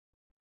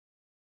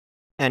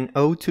An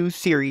O2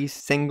 series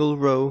single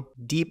row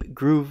deep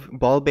groove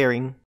ball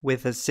bearing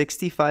with a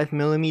 65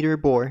 mm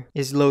bore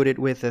is loaded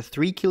with a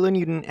 3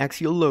 kN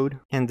axial load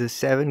and a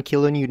 7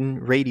 kN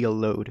radial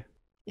load.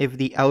 If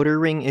the outer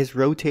ring is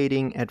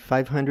rotating at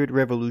 500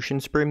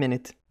 revolutions per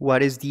minute,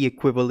 what is the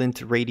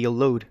equivalent radial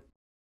load?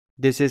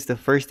 This is the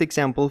first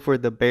example for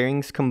the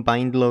bearings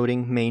combined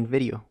loading main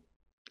video.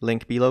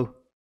 Link below.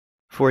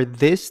 For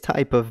this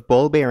type of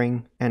ball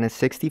bearing and a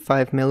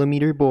 65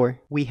 mm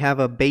bore, we have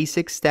a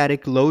basic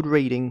static load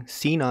rating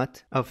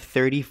C0 of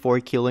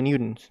 34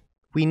 kN.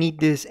 We need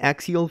this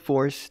axial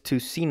force to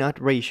C0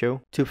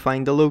 ratio to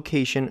find the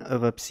location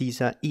of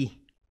abscissa E.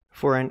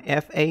 For an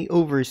FA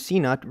over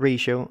C0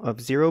 ratio of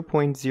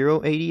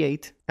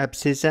 0.088,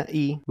 abscissa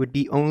E would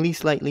be only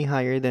slightly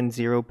higher than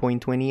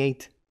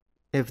 0.28.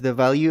 If the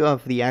value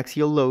of the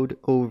axial load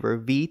over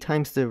V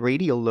times the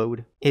radial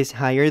load is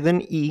higher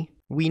than E,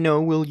 we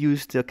know we'll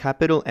use the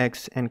capital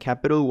X and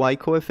capital Y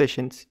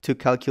coefficients to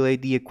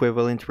calculate the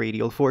equivalent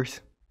radial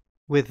force.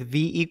 With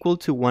V equal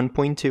to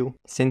 1.2,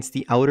 since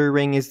the outer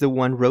ring is the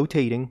one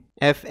rotating,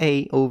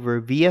 FA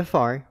over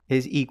VFR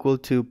is equal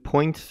to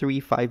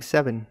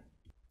 0.357.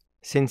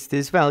 Since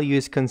this value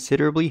is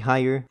considerably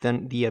higher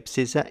than the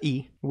abscissa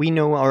E, we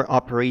know our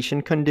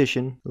operation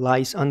condition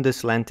lies on the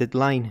slanted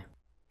line.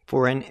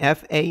 For an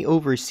FA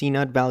over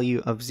C0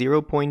 value of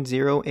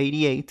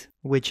 0.088,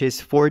 which is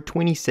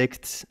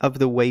 4/26ths of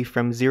the way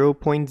from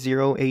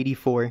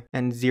 0.084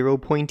 and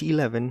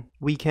 0.11,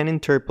 we can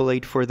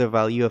interpolate for the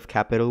value of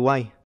capital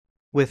Y.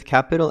 With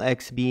capital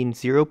X being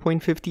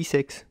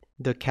 0.56,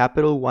 the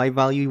capital Y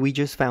value we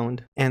just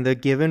found, and the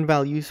given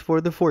values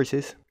for the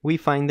forces, we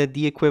find that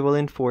the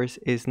equivalent force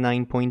is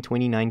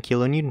 9.29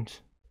 kilonewtons.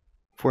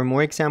 For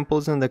more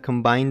examples on the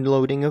combined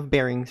loading of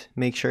bearings,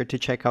 make sure to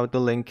check out the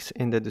links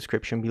in the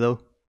description below.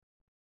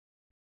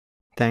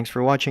 Thanks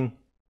for watching.